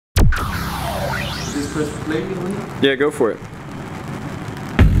press play on it? Yeah, go for it.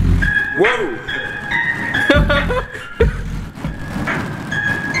 Whoa!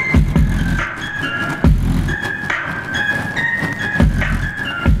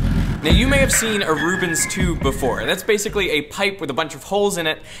 Now you may have seen a Rubens tube before. That's basically a pipe with a bunch of holes in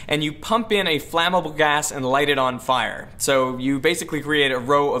it, and you pump in a flammable gas and light it on fire. So you basically create a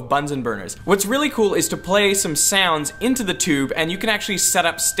row of Bunsen burners. What's really cool is to play some sounds into the tube, and you can actually set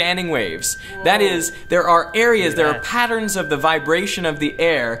up standing waves. That is, there are areas, there are patterns of the vibration of the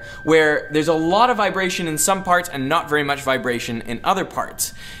air where there's a lot of vibration in some parts and not very much vibration in other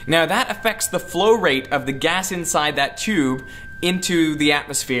parts. Now that affects the flow rate of the gas inside that tube into the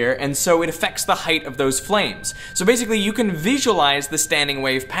atmosphere, and so it affects the height of those flames. So basically you can visualize the standing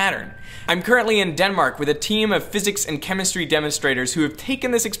wave pattern. I'm currently in Denmark with a team of physics and chemistry demonstrators who have taken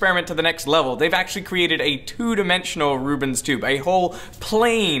this experiment to the next level. They've actually created a two-dimensional Rubens tube, a whole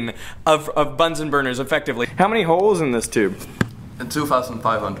plane of Bunsen burners effectively. How many holes in this tube?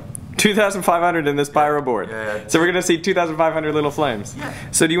 2,500. 2,500 in this pyro board. Yeah. So we're gonna see 2,500 little flames. Yeah.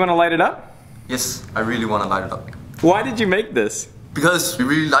 So do you want to light it up? Yes, I really want to light it up. Why did you make this? Because we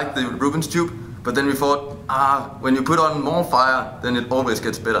really like the Rubens tube, but then we thought, when you put on more fire, then it always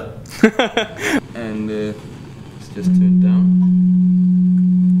gets better. And let's just turn it down.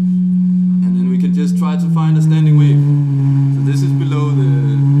 And then we can just try to find a standing wave. So this is below the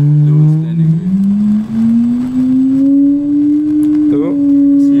lowest standing wave. Oh.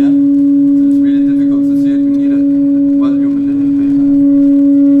 Yeah. So it's really difficult to see it. We need a volume a little bit.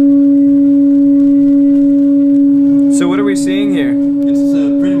 So what are we seeing here? It's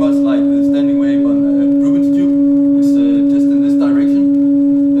pretty much like the standing wave on a Rubens tube. It's just in this direction,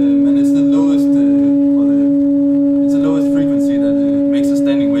 and it's the lowest, it's the lowest frequency that makes a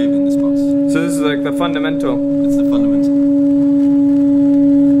standing wave in this box. So this is like the fundamental. It's the fundamental.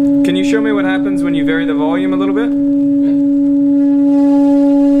 Can you show me what happens when you vary the volume a little bit? Yeah.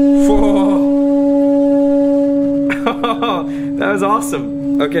 Whoa. That was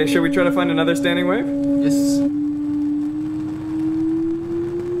awesome. Okay, should we try to find another standing wave? Yes.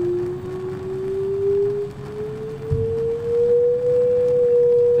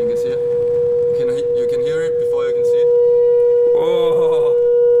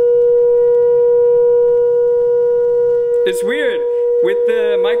 It's weird. With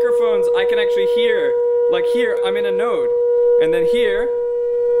the microphones, I can actually hear. Like here, I'm in a node. And then here,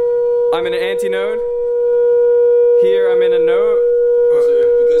 I'm in an antinode. Here, I'm in a node.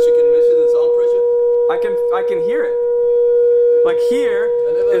 Because you can measure the sound pressure? I can hear it. Like here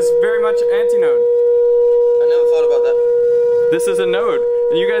is very much antinode. I never thought about that. This is a node,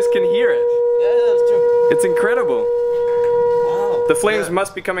 and you guys can hear it. Yeah, that's true. It's incredible. Wow. The flames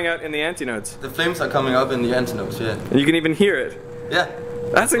must be coming out in the antinodes. The flames are coming up in the antinodes, yeah. And you can even hear it. Yeah.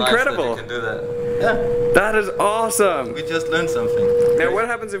 That's incredible. Nice that you can do that. Yeah. That is awesome. We just learned something. Now what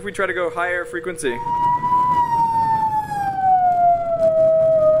happens if we try to go higher frequency? Here,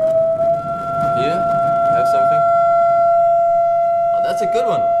 have something. Oh, that's a good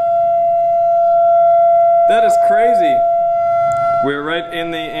one. That is crazy. We're right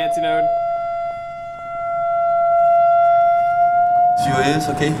in the antinode. Is your ears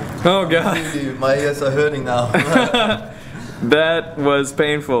okay? Oh god. My ears are hurting now. That was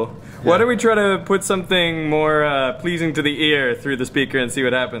painful. Yeah. Why don't we try to put something more pleasing to the ear through the speaker and see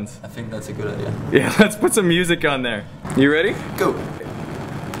what happens? I think that's a good idea. Yeah, let's put some music on there. You ready? Go.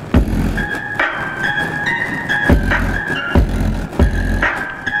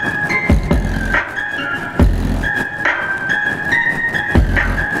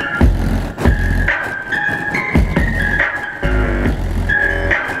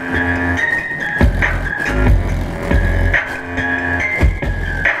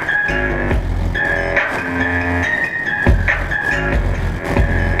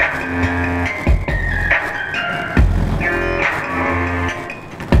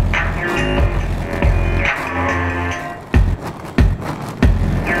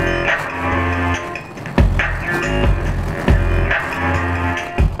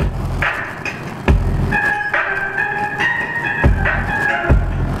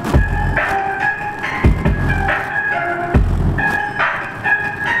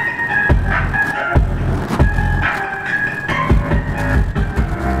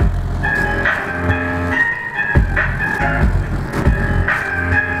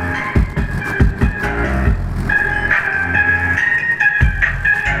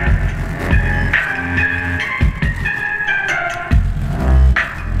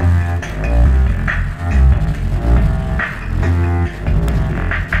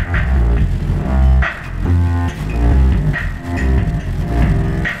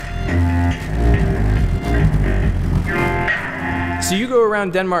 So you go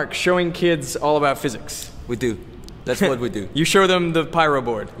around Denmark showing kids all about physics? We do. That's what we do. You show them the pyro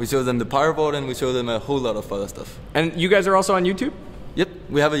board? We show them the pyro board and we show them a whole lot of other stuff. And you guys are also on YouTube? Yep,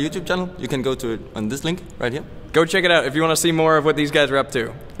 we have a YouTube channel. You can go to it on this link right here. Go check it out if you want to see more of what these guys are up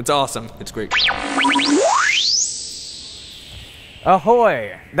to. It's awesome. It's great.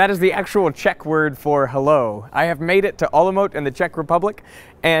 Ahoy! That is the actual Czech word for hello. I have made it to Olomouc in the Czech Republic,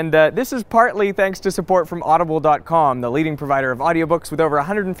 and this is partly thanks to support from Audible.com, the leading provider of audiobooks with over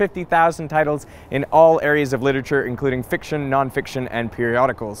 150,000 titles in all areas of literature, including fiction, nonfiction, and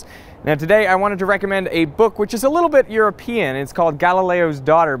periodicals. Now today I wanted to recommend a book which is a little bit European. It's called Galileo's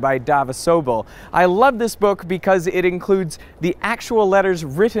Daughter by David Sobel. I love this book because it includes the actual letters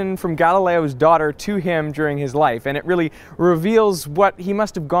written from Galileo's daughter to him during his life, and it really reveals what he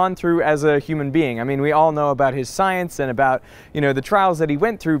must have gone through as a human being. I mean, we all know about his science and about, you know, the trials that he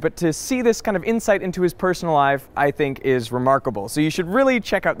went through, but to see this kind of insight into his personal life, I think is remarkable. So you should really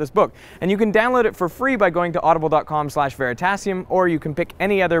check out this book. And you can download it for free by going to audible.com/veritasium, or you can pick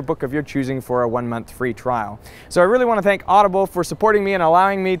any other book of your choosing for a 1-month free trial. So I really want to thank Audible for supporting me and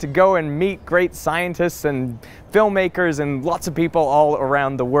allowing me to go and meet great scientists and filmmakers and lots of people all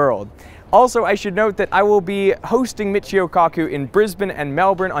around the world. Also, I should note that I will be hosting Michio Kaku in Brisbane and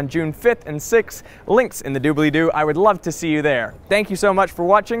Melbourne on June 5th and 6th. Links in the doobly-doo. I would love to see you there. Thank you so much for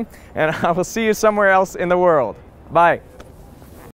watching, and I will see you somewhere else in the world. Bye.